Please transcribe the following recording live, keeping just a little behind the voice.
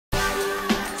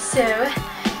So,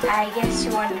 I guess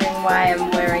you're wondering why I'm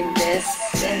wearing this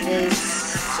and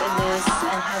this and this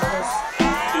and have this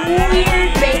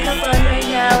weird makeup on right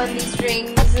now and these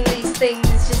rings and these things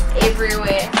just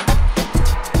everywhere.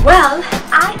 Well,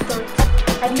 I thought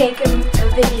I'd make a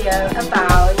video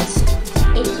about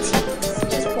 80s.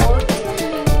 Just bought a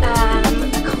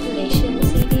compilation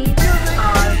CD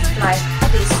of like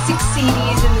there's 6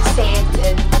 CDs in the set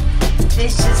and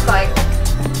there's just like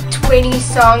 20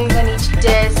 songs on each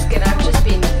disc, and I've just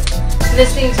been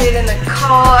listening to it in the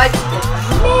car. It's been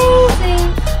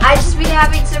amazing. I've just been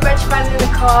having so much fun in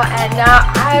the car, and now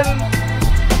I'm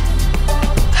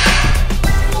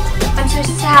so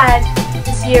sad.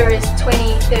 This year is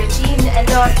 2013 and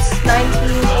not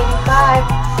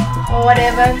 1985 or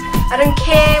whatever. I don't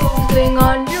care what was going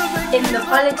on in the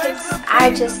politics.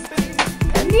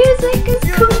 The music is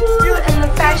cool and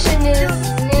the fashion is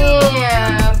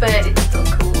yeah, but it's still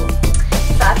cool.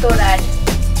 So I thought I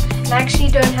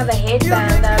actually don't have a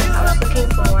headband. I was looking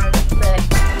for one, but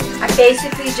I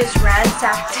basically just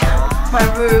ransacked my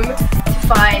room to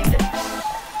find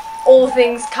all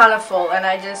things colorful, and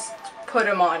I just put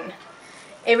them on.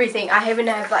 Everything. I even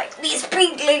have like these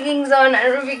pink leggings on. I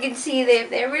don't know if you can see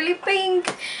them. They're really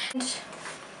pink. And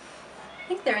I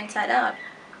think they're inside out.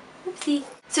 Oopsie.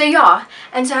 So yeah,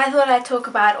 and so I thought I'd talk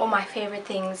about all my favorite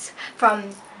things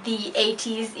from the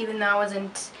 80s, even though I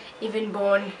wasn't even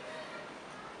born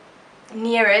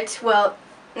near it. Well,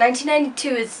 1992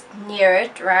 is near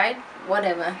it, right?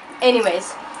 Whatever.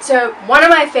 Anyways, so one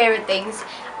of my favorite things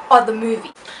are the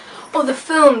movies. Or the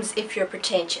films, if you're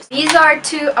pretentious. These are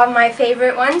 2 of my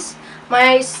favorite ones.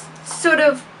 My sort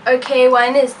of okay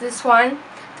one is this one,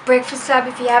 The Breakfast Club.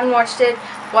 If you haven't watched it,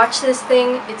 watch this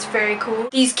thing. It's very cool.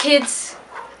 These kids,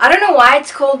 I don't know why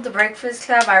it's called The Breakfast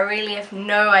Club. I really have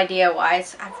no idea why.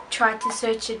 I've tried to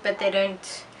search it, but they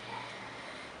don't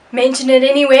mention it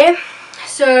anywhere.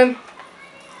 So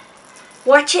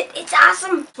watch it. It's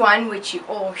awesome. One which you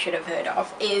all should have heard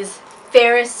of is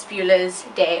Ferris Bueller's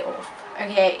Day Off.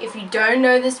 Okay, if you don't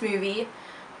know this movie,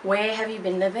 where have you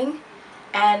been living?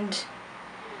 And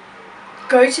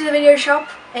go to the video shop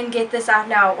and get this out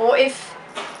now. Or if,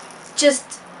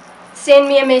 just send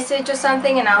me a message or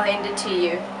something and I'll lend it to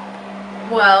you.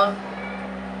 Well,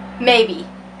 maybe.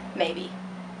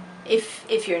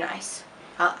 If you're nice,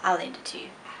 I'll lend it to you.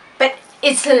 But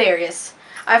it's hilarious.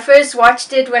 I first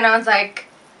watched it when I was like,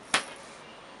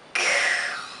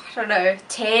 I don't know,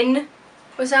 10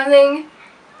 or something.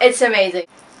 It's amazing.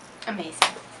 Amazing.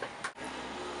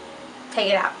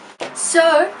 Take it out.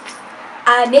 So,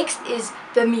 next is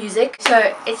the music.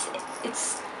 So,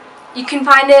 it's you can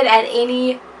find it at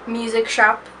any music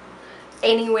shop,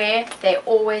 anywhere. They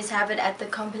always have it at the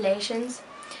compilations.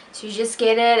 So you just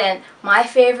get it, and my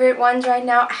favorite ones right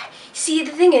now. See,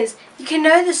 the thing is, you can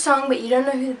know the song, but you don't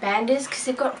know who the band is because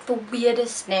they've got the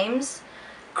weirdest names,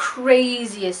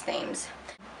 craziest names.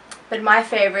 But my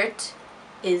favorite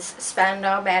is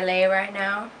Spandau Ballet right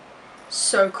now.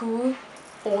 So cool.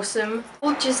 Awesome.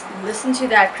 Well, just listen to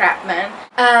that crap, man.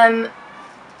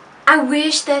 I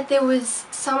wish that there was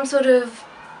some sort of,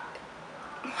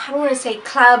 I don't want to say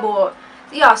club, or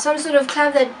yeah, some sort of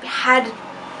club that had,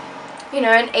 you know,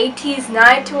 an 80s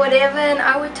night or whatever, and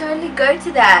I would totally go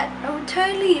to that.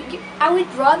 I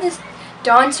would rather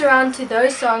dance around to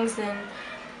those songs than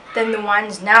the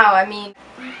ones now. I mean,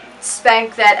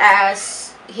 spank that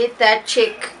ass, hit that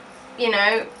chick, you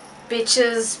know,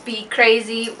 bitches, be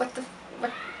crazy.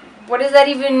 What is that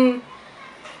even?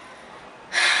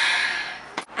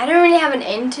 I don't really have an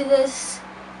end to this,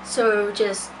 so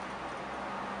just,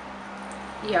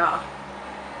 yeah.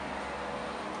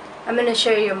 I'm gonna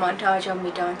show you a montage of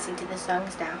me dancing to the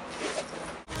songs now.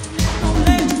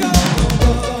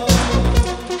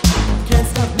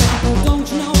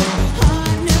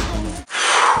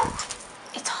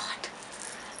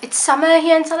 It's summer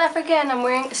here in South Africa and I'm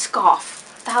wearing a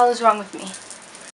scarf. What the hell is wrong with me?